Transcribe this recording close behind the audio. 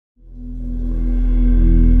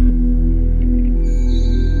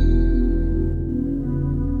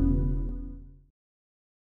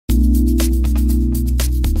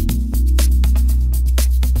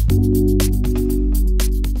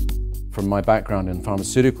my background in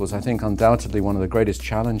pharmaceuticals, I think undoubtedly one of the greatest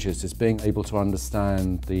challenges is being able to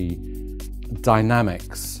understand the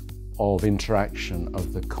dynamics of interaction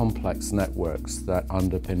of the complex networks that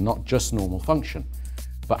underpin not just normal function,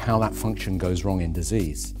 but how that function goes wrong in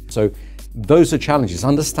disease. So those are challenges,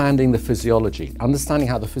 understanding the physiology, understanding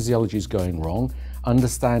how the physiology is going wrong,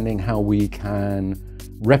 understanding how we can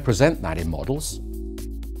represent that in models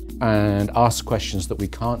and ask questions that we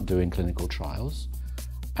can't do in clinical trials,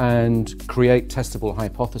 and create testable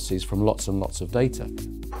hypotheses from lots and lots of data,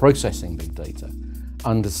 processing big data.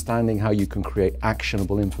 Understanding how you can create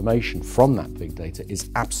actionable information from that big data is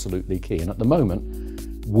absolutely key. And at the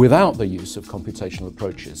moment, without the use of computational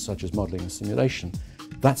approaches such as modeling and simulation,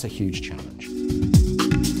 that's a huge challenge.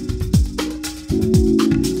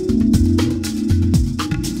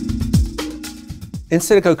 In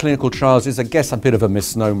silico clinical trials is, I guess, a bit of a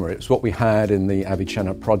misnomer. It's what we had in the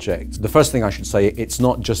Avicenna project. The first thing I should say, it's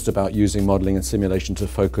not just about using modeling and simulation to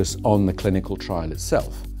focus on the clinical trial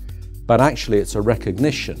itself, but actually it's a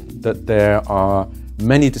recognition that there are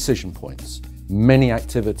many decision points, many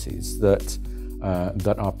activities that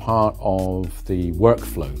are part of the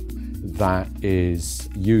workflow that is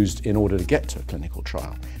used in order to get to a clinical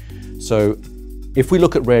trial. So if we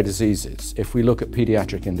look at rare diseases, if we look at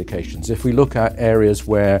pediatric indications, if we look at areas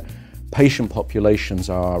where patient populations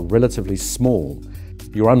are relatively small,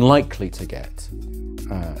 you're unlikely to get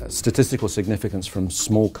statistical significance from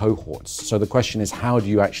small cohorts. So the question is, how do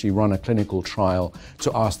you actually run a clinical trial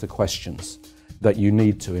to ask the questions that you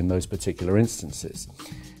need to in those particular instances?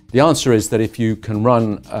 The answer is that if you can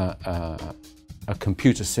run a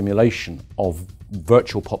computer simulation of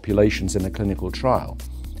virtual populations in a clinical trial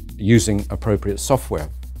using appropriate software,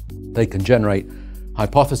 they can generate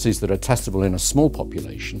hypotheses that are testable in a small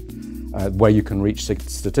population where you can reach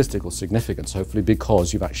statistical significance, hopefully,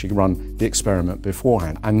 because you've actually run the experiment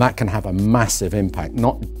beforehand. And that can have a massive impact,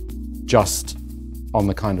 not just on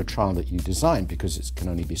the kind of trial that you design, because it can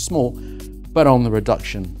only be small, but on the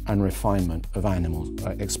reduction and refinement of animal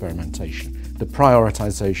experimentation, the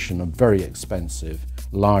prioritization of very expensive,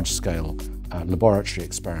 large-scale laboratory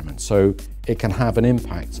experiments. So it can have an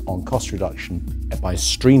impact on cost reduction by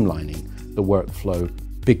streamlining the workflow,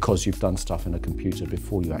 because you've done stuff in a computer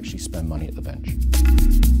before you actually spend money at the bench.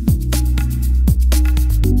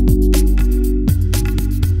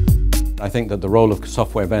 I think that the role of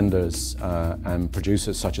software vendors and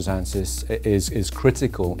producers such as Ansys is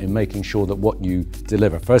critical in making sure that what you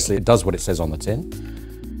deliver, firstly, it does what it says on the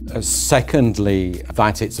tin. Secondly,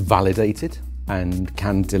 that it's validated and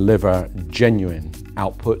can deliver genuine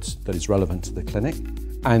output that is relevant to the clinic.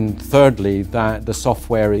 And thirdly, that the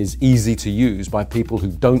software is easy to use by people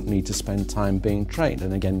who don't need to spend time being trained.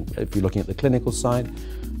 And again, if you're looking at the clinical side,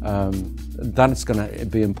 that is going to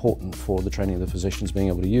be important for the training of the physicians being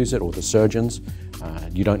able to use it, or the surgeons.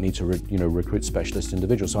 You don't need to recruit specialist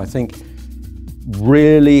individuals. So I think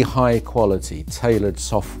really high quality, tailored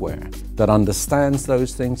software that understands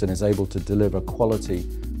those things and is able to deliver quality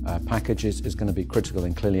packages is going to be critical,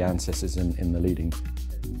 and clearly Ansys is in the leading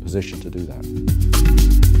position to do that.